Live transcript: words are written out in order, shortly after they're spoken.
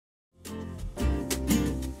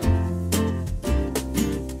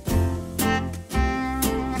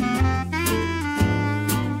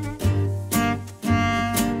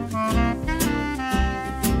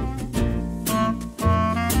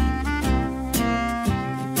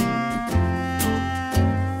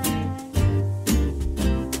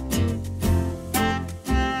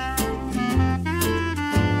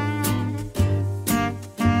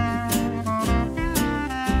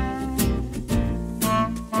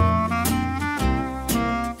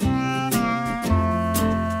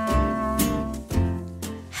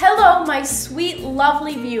my sweet,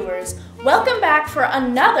 lovely viewers. Welcome back for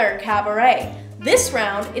another Cabaret. This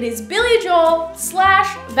round, it is Billy Joel /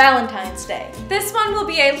 Valentine's Day. This one will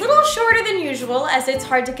be a little shorter than usual, as it's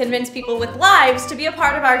hard to convince people with lives to be a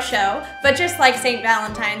part of our show, but just like St.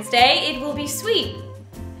 Valentine's Day, it will be sweet.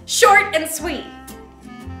 Short and sweet.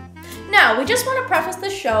 Now, we just want to preface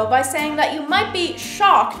the show by saying that you might be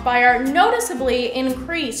shocked by our noticeably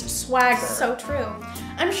increased swagger. So true.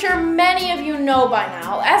 I'm sure many of you know by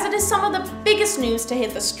now, as it is some of the biggest news to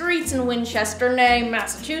hit the streets in Winchester, nay,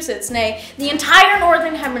 Massachusetts, nay, the entire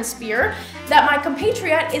Northern Hemisphere, that my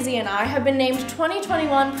compatriot Izzy and I have been named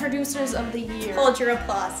 2021 Producers of the Year. Hold your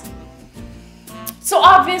applause. So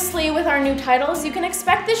obviously, with our new titles, you can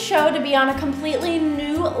expect this show to be on a completely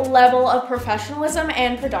new level of professionalism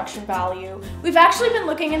and production value. We've actually been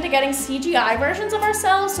looking into getting CGI versions of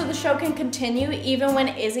ourselves so the show can continue even when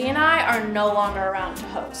Izzy and I are no longer around to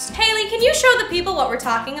host. Haley, can you show the people what we're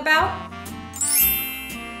talking about?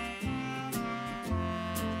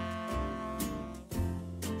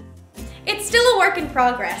 It's still a work in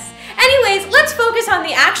progress. Anyways, let's focus on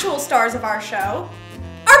the actual stars of our show.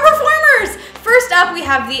 Our performers! First up, we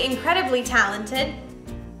have the incredibly talented...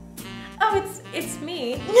 Oh, it's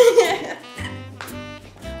me.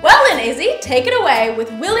 Well then, Izzy, take it away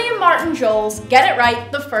with William Martin Joel's Get It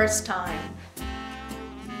Right the First Time.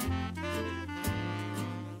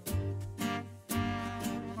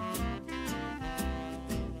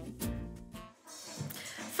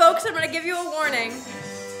 Folks, I'm gonna give you a warning.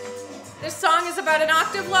 This song is about an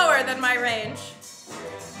octave lower than my range.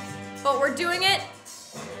 But we're doing it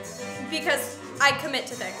because I commit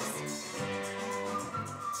to things.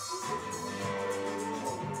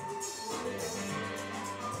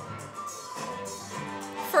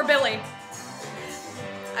 For Billy.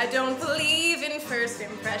 I don't believe in first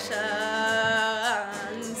impressions.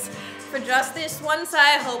 For just this once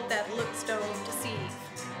I hope that looks don't deceive.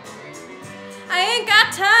 I ain't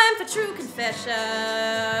got time for true confessions.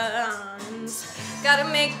 Gotta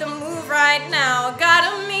make the move right now.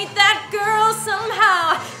 Gotta meet that girl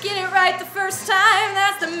somehow. Get it right the first time,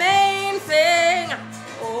 that's the main thing.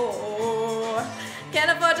 Oh,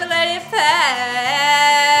 can't afford to let it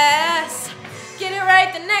pass. Get it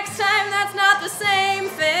right the next time, that's not the same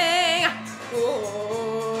thing.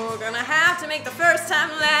 Oh, gonna have to make the first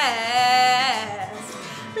time last.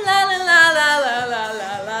 La la la la la la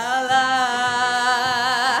la la la.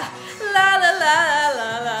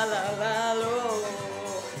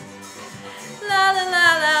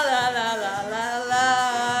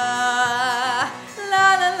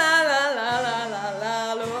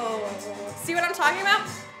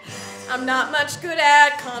 I'm not much good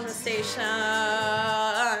at conversation.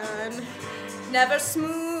 Never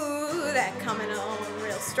smooth at coming on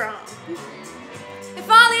real strong. If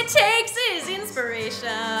all it takes is inspiration,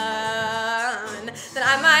 then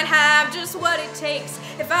I might have just what it takes.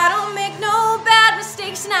 If I don't make no bad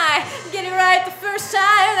mistakes and I get it right the first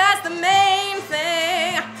time, that's the main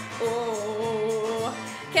thing. Oh,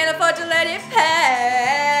 can't afford to let it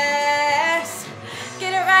pass.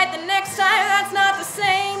 Get it right the next time, that's not the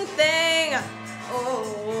same thing.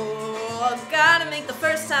 Oh, gotta make the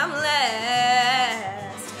first time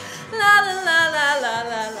last. La la la la la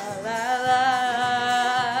la la la la.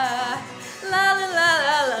 La la la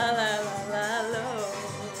la la la la la.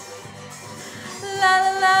 La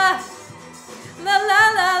la la. La la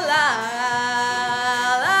la la.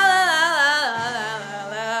 La la la la la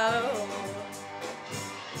la.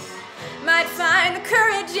 Might find the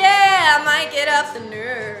courage, yeah, I might get up the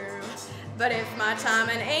nerve. But if my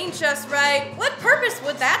timing ain't just right, what purpose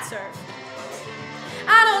would that serve?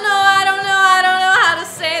 I don't know how to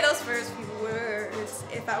say those first few words.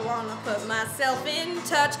 If I wanna put myself in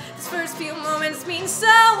touch, these first few moments mean so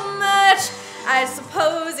much. I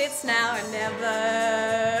suppose it's now or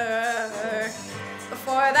never,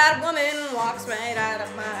 before that woman walks right out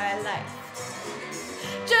of my life.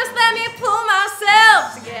 Just let me pull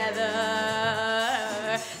myself together.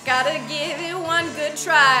 Gotta give it one good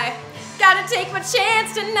try. Gotta take my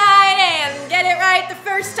chance tonight and get it right the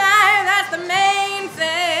first time, that's the main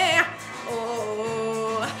thing.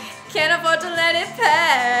 Oh, can't afford to let it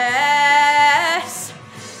pass.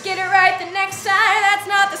 Get it right the next time, that's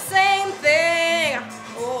not the same thing.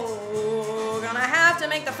 Oh, gonna have to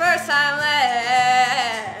make the first time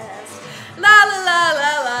last. La la la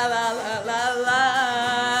la la la la la la.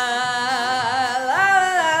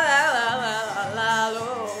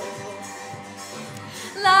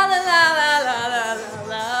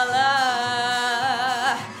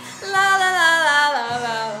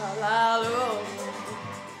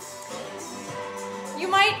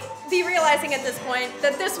 At this point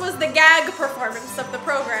that this was the gag performance of the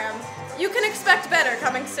program. You can expect better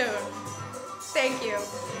coming soon. Thank you.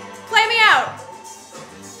 Play me out.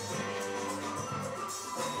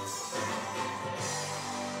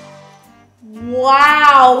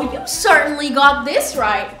 Wow, you certainly got this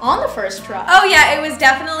right on the first try. Oh yeah, it was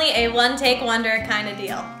definitely a one-take wonder kind of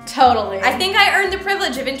deal. Totally. I think I earned the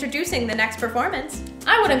privilege of introducing the next performance.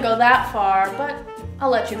 I wouldn't go that far, but I'll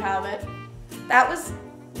let you have it. That was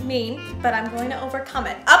mean, but I'm going to overcome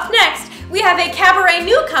it. Up next, we have a cabaret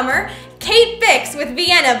newcomer, Kate Bix with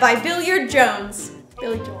Vienna by Billiard Jones.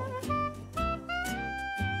 Billy Joel.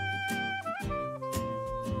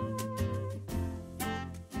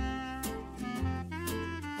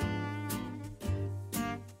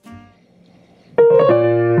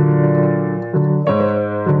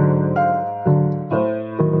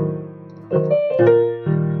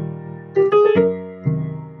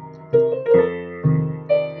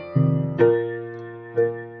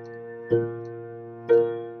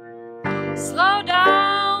 Slow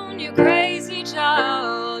down, you crazy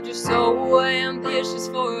child. You're so ambitious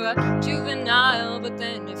for a juvenile. But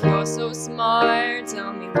then if you're so smart,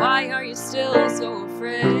 tell me, why are you still so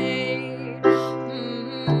afraid?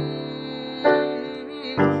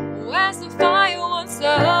 Where's the fire? What's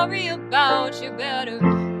the hurry about? You better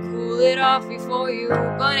cool it off before you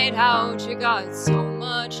burn it out. You got so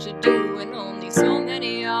much to do and only so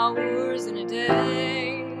many hours in a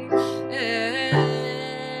day.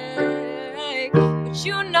 But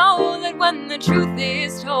you know that when the truth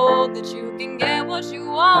is told, that you can get what you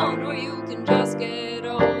want or you can just get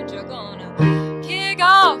old. You're gonna kick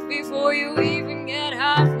off before you even get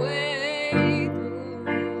halfway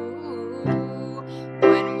through.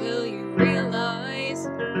 When will you realize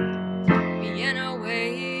Vienna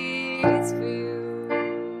waits for you?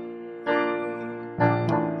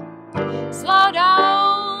 Slow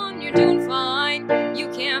down, you're doing fine. You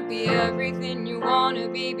can't be everything you wanna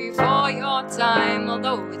be before your time.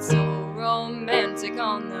 Although it's so romantic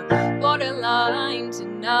on the borderline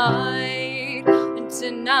tonight.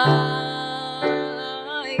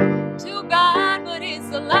 Too bad, but it's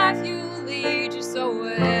the life you lead. You're so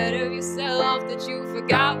ahead of yourself that you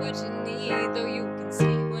forgot what you need. Though you can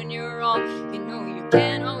see when you're wrong, you know you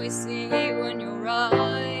can't always see when you're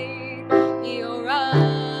right. You're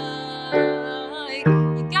right.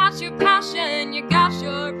 You got your passion, you got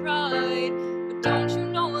your pride, but don't you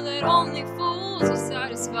know that only fools are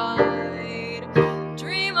satisfied?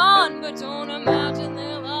 Dream on, but don't imagine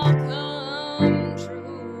they'll all come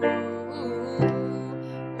true.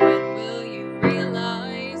 When will you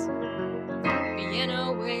realize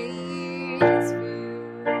Vienna waits for you?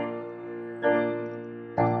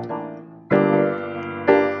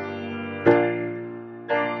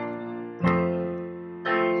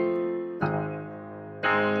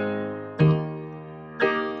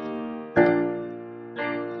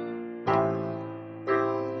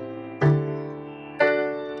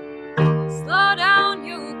 Slow down,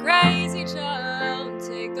 you crazy child.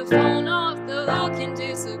 Take the phone off the hook and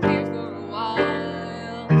disappear for a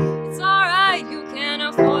while. It's alright, you can't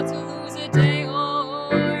afford to lose a day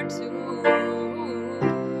or two.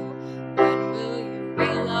 When will you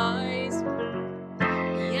realize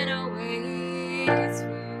Vienna waits for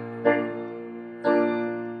you?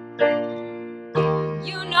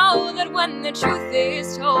 You know that when the truth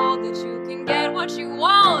is told, that you can get what you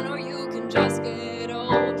want or you can just get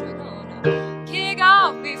old. You're gonna kick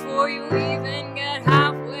off before you even get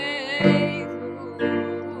halfway through.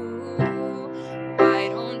 Why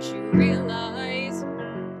don't you realize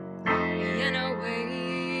Vienna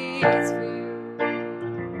waits for you?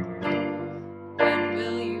 When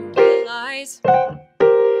will you realize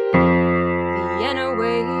Vienna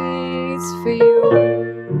waits for you?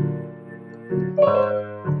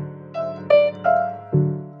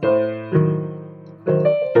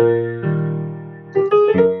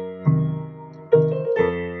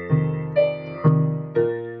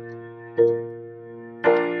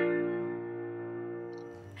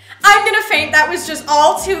 I'm gonna faint, that was just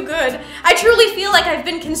all too good. I truly feel like I've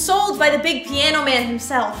been consoled by the big piano man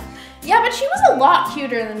himself. Yeah, but she was a lot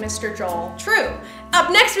cuter than Mr. Joel. True. Up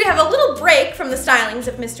next we have a little break from the stylings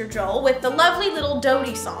of Mr. Joel with the lovely little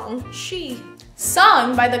Dodie song, She.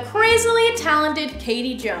 Sung by the crazily talented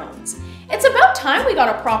Katie Jones. It's about time we got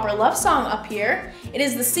a proper love song up here. It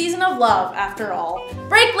is the season of love, after all.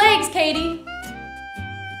 Break legs, Katie!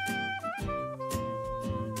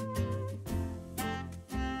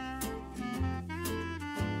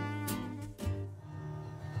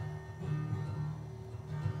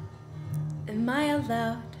 Am I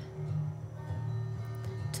allowed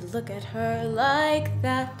to look at her like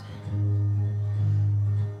that?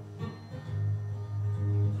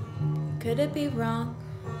 Could it be wrong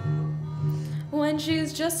when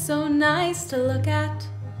she's just so nice to look at.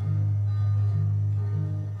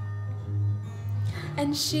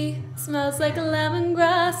 And she smells like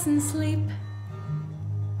lemongrass and sleep.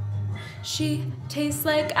 She tastes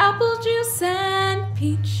like apple juice and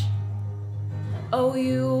peach. Oh,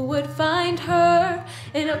 you would find her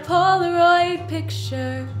in a Polaroid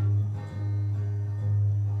picture.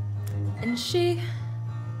 And she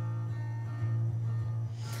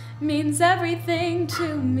means everything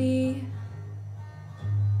to me.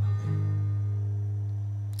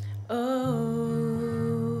 Oh,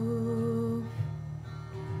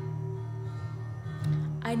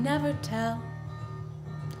 I never tell.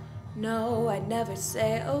 No, I never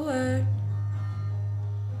say a word.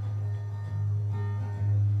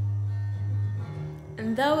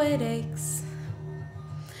 And though it aches,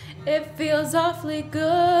 it feels awfully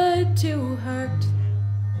good to hurt.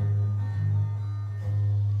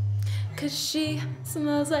 'Cause she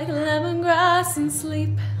smells like lemongrass and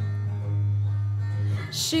sleep.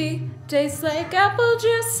 She tastes like apple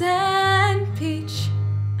juice and peach.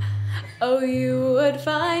 Oh, you would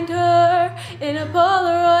find her in a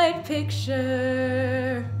Polaroid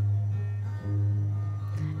picture.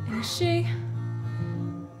 And she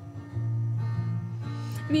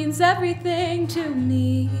means everything to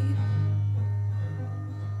me.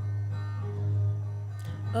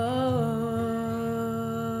 Oh,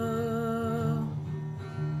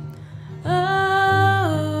 oh,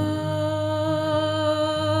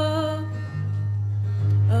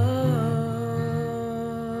 oh,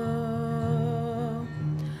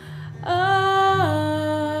 oh.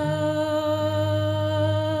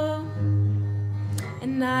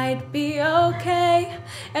 And I'd be okay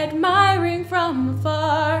admiring from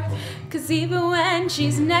afar, 'cause even when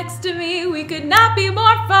she's next to me, we could not be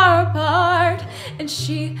more far apart. And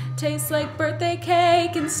she tastes like birthday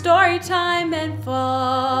cake and story time and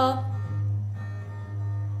fall.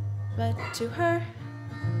 But to her,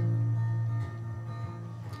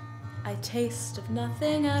 I taste of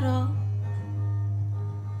nothing at all.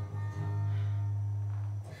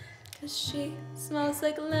 'Cause she smells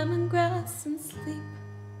like lemongrass and sleep.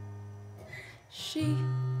 She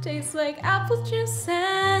tastes like apple juice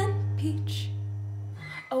and peach.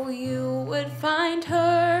 Oh, you would find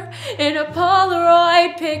her in a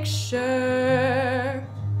Polaroid picture.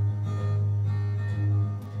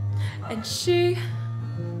 And she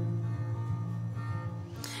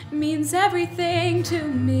means everything to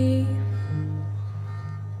me.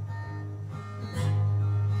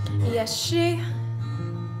 Yes, she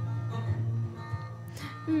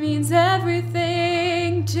means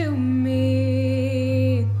everything to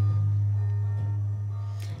me.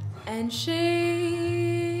 And she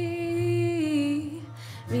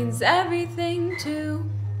means everything to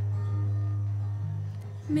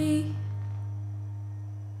me.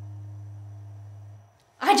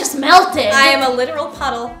 I just melted. I am a literal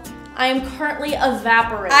puddle. I am currently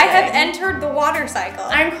evaporating. I have entered the water cycle.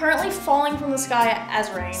 I'm currently falling from the sky as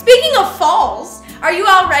rain. Speaking of falls, are you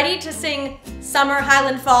all ready to sing Summer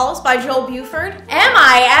Highland Falls by Joel Buford? Am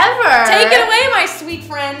I ever? Take it away, my sweet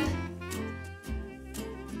friend.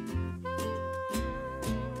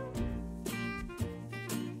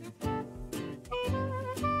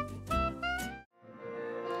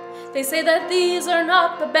 They say that these are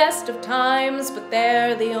not the best of times, but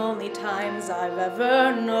they're the only times I've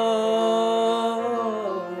ever known.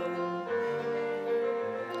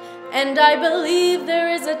 And I believe there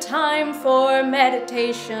is a time for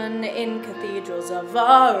meditation in cathedrals of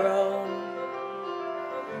our own.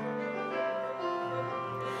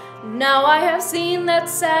 Now I have seen that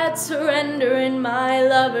sad surrender in my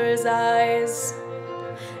lover's eyes,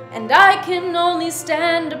 and I can only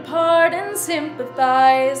stand apart and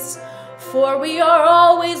sympathize, for we are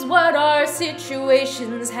always what our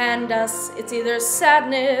situations hand us. It's either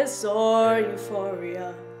sadness or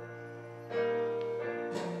euphoria.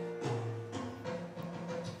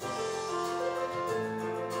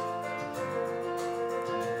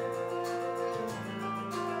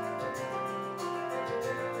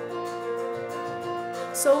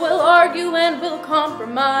 So we'll argue and we'll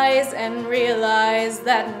compromise and realize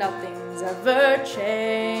that nothing's ever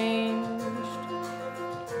changed.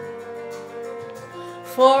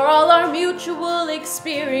 For all our mutual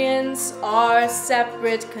experience, our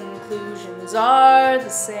separate conclusions are the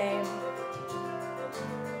same.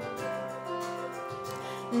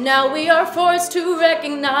 Now we are forced to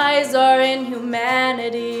recognize our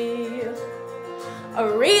inhumanity. A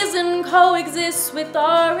reason coexists with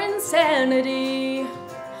our insanity.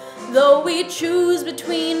 Though we choose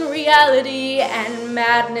between reality and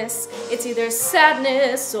madness, it's either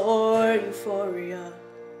sadness or euphoria.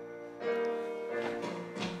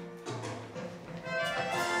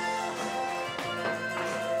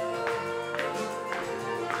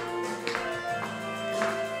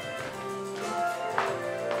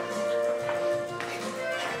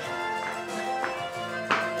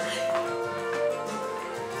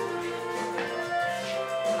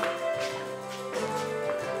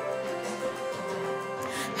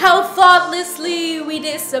 thoughtlessly we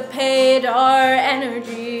dissipate our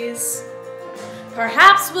energies.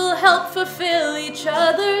 Perhaps we'll help fulfill each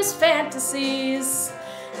other's fantasies.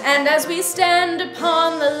 And as we stand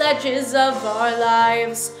upon the ledges of our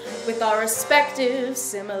lives with our respective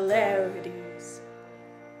similarities,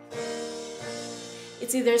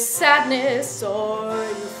 it's either sadness or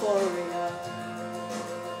euphoria.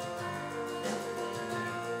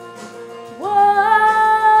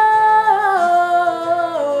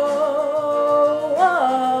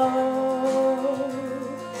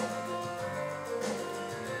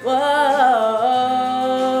 Whoa,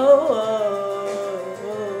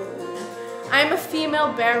 I'm a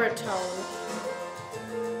female baritone.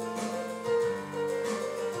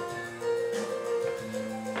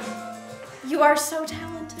 You are so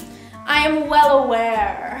talented. I am well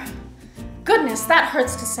aware. Goodness, that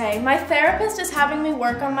hurts to say. My therapist is having me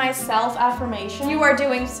work on my self-affirmation. You are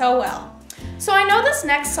doing so well. So I know this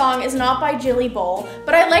next song is not by Jilly Bowl,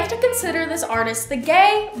 but I like to consider this artist the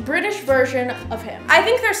gay, British version of him. I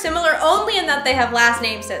think they're similar only in that they have last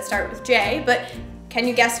names that start with J, but can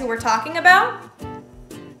you guess who we're talking about?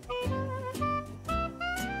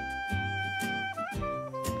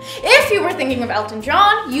 If you were thinking of Elton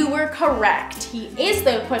John, you were correct. He is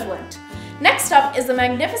the equivalent. Next up is the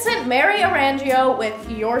magnificent Mary Arangio with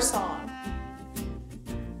Your Song.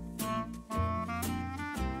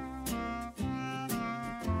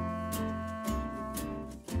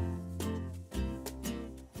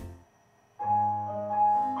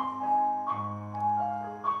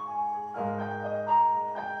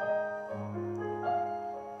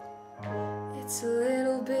 It's a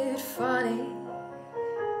little bit funny,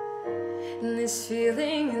 and this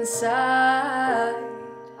feeling inside.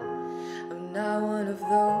 I'm not one of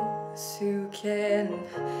those who can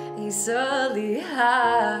easily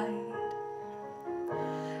hide.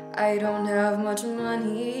 I don't have much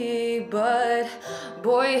money, but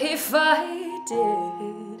boy, if I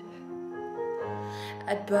did,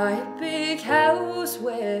 I'd buy a big house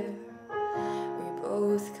where we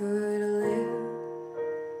both could live.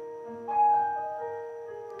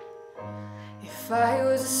 If I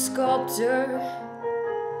was a sculptor,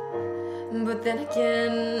 but then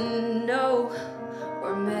again, no,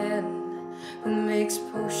 or a man who makes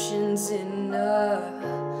potions in a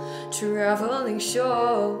traveling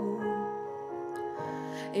show.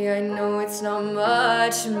 Yeah, I know it's not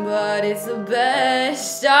much, but it's the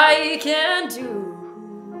best I can do.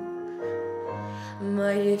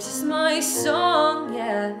 My gift is my song,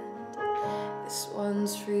 and this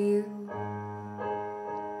one's for you.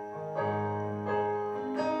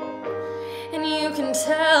 And you can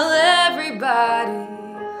tell everybody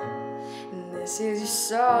this is your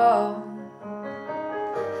song.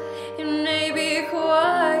 It may be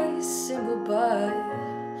quite simple, but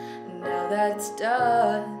now that it's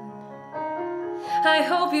done, I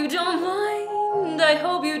hope you don't mind, I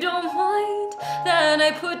hope you don't mind that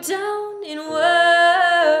I put down in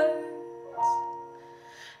words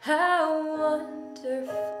how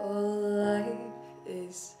wonderful life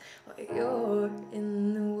is while you're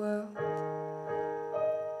in the world.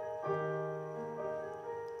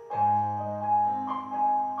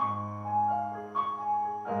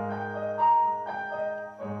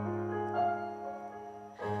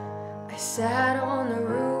 I sat on the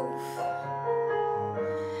roof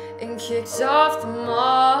and kicked off the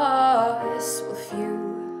moss. Well,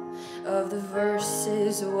 few of the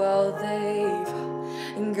verses, well,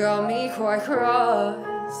 they've got me quite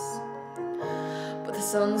cross. But the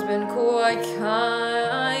sun's been quite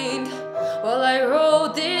kind while I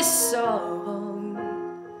wrote this song.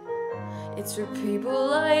 It's for people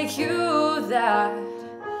like you that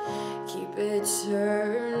keep it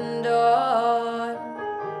turned on.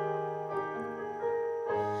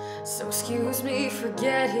 So excuse me for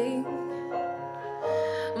forgetting,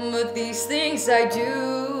 but these things I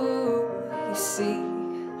do, you see,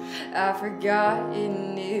 I've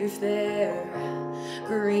forgotten if they're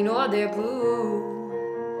green or they're blue.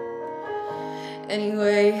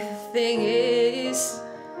 Anyway, the thing is,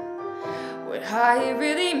 what I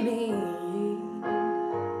really mean,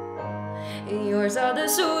 and yours are the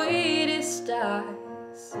sweetest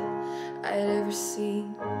eyes I'd ever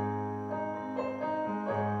seen.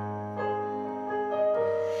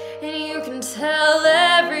 And you can tell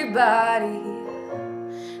everybody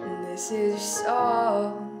this is your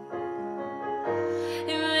song.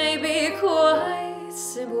 It may be quite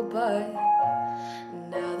simple, but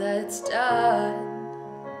now that it's done,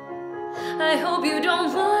 I hope you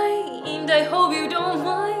don't mind, I hope you don't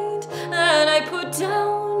mind that I put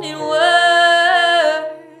down in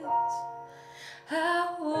words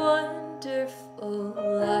how wonderful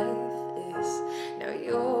life is. Now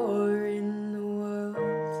you're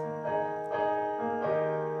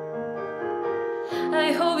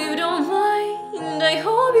I hope you don't mind, I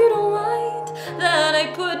hope you don't mind that I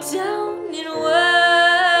put down in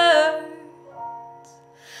words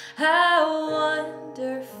how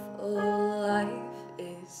wonderful life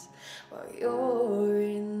is while you're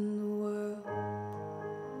in the world.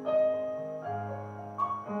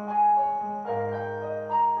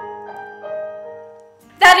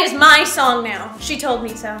 That is my song now. She told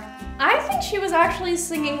me so. I think she was actually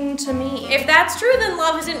singing to me. If that's true, then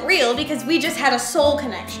love isn't real because we just had a soul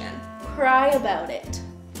connection. Cry about it.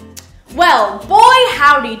 Well, boy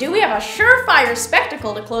howdy, do we have a surefire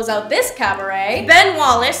spectacle to close out this cabaret. Ben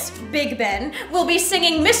Wallace, Big Ben, will be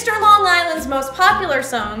singing Mr. Long Island's most popular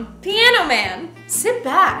song, Piano Man. Sit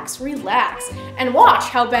back, relax, and watch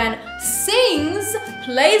how Ben sings,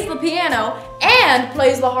 plays the piano, and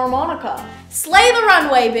plays the harmonica. Slay the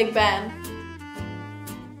runway, Big Ben.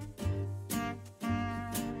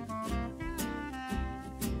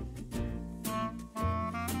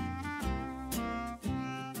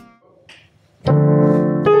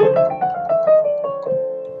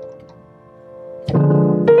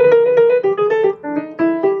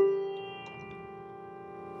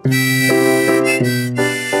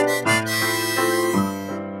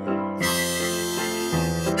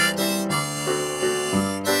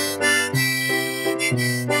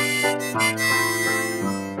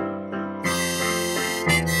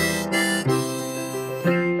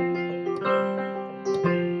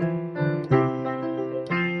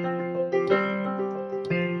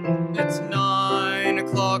 It's 9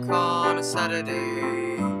 o'clock on a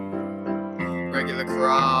Saturday. Regular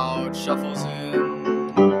crowd shuffles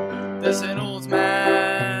in. There's an old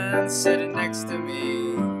man sitting next to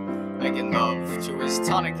me, making love to his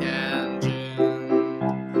tonic and gin.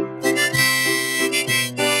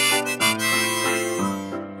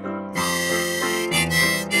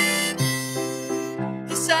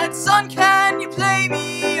 He said, "Son, can you play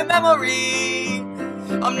me a memory?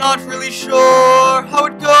 I'm not really sure how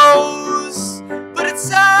it goes, but it's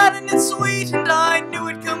sad and it's sweet, and I knew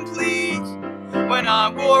it complete when I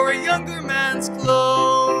wore a younger man's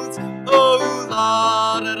clothes. Oh,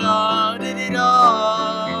 la da da di di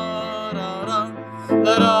da da da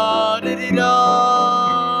la da di di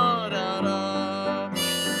da da da.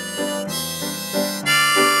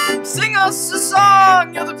 Sing us a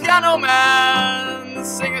song, you're the piano man.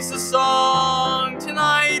 Sing us a song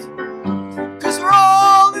tonight, 'cause we're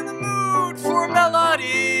all in the mood for a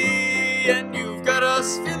melody, and you've got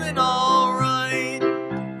us feeling alright."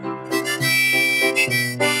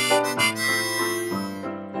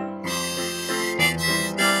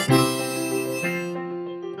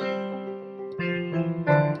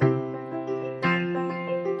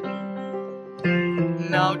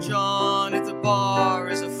 Now John at the bar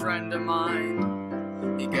is a friend of mine.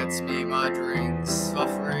 He gets me my drinks for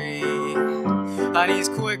free, and he's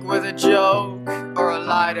quick with a joke or a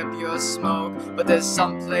light up your smoke, but there's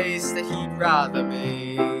some place that he'd rather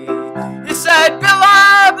be. He said, "Bill,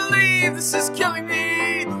 I believe this is killing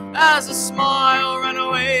me," as a smile ran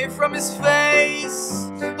away from his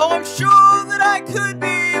face. "Oh, I'm sure that I could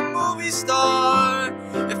be a movie star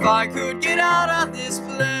if I could get out of this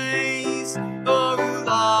place. Oh,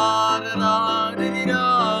 la da da di di da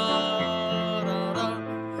da da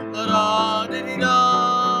da da di di da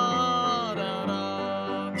da da."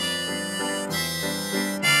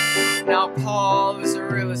 Now Paul is a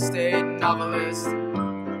real estate novelist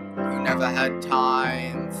who never had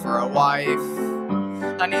time for a wife,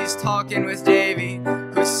 and he's talking with Davy,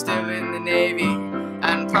 who's still in the Navy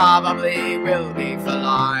and probably will be for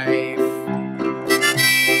life.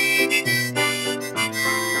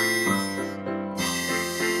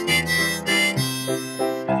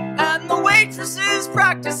 And the waitress is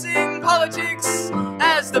practicing politics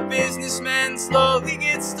as the businessmen slowly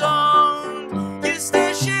get stoned. Yes,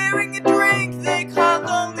 they're sharing a drink they call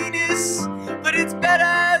loneliness, but it's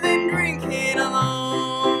better than drinking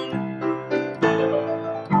alone.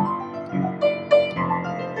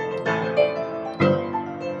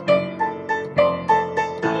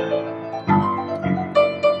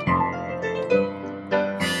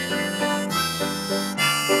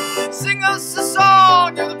 Sing us a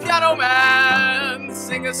song, you're the piano man.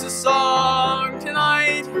 Sing us a song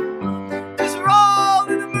tonight, 'cause we're all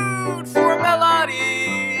in the mood for a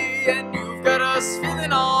melody, and you've got us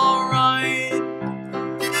feeling alright.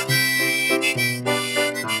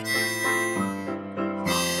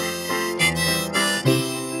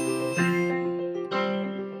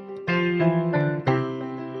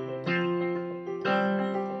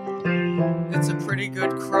 It's a pretty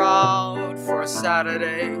good crowd for a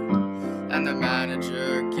Saturday, and the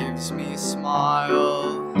manager gives me a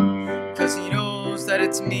smile, 'cause he knows that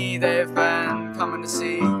it's me they've been coming to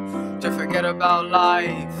see, to forget about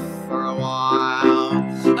life for a while.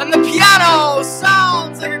 And the piano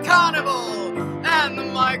sounds like a carnival, and the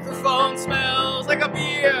microphone smells like a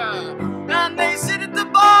beer. And they sit at the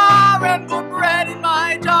bar and put bread in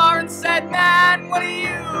my jar and said, man, what are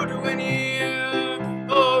you doing here?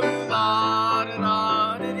 Oh, la da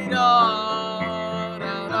da diddy da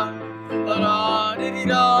da da da diddy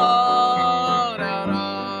da da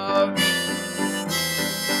da.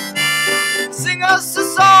 Sing us a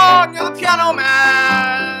song, you're the piano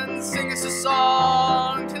man. Sing us a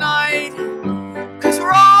song tonight, 'cause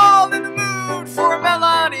we're all in the mood for a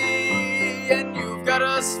melody, and you've got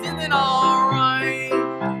us feeling alright.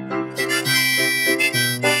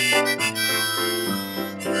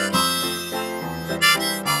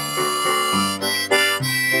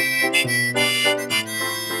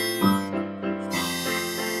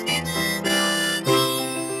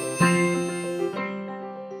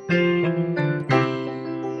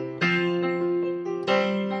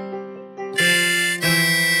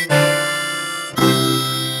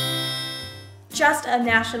 Just a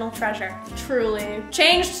national treasure. Truly.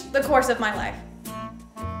 Changed the course of my life.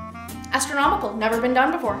 Astronomical. Never been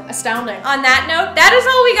done before. Astounding. On that note, that is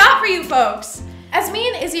all we got for you folks. As me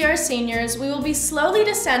and Izzy are seniors, we will be slowly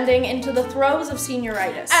descending into the throes of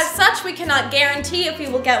senioritis. As such, we cannot guarantee if we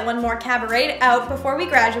will get one more cabaret out before we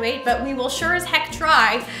graduate, but we will sure as heck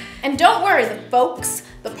try. And don't worry, folks,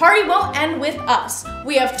 the party won't end with us.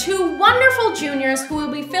 We have two wonderful juniors who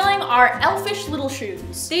will be filling our elfish little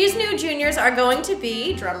shoes. These new juniors are going to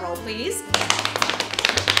be, drumroll please,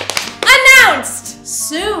 announced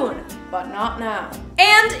Soon, but not now.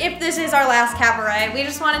 And if this is our last cabaret, we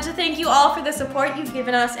just wanted to thank you all for the support you've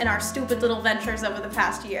given us in our stupid little ventures over the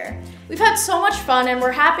past year. We've had so much fun and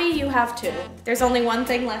we're happy you have too. There's only one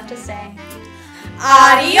thing left to say.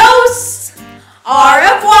 Adios! Au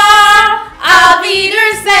revoir! Auf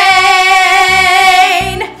Wiedersehen!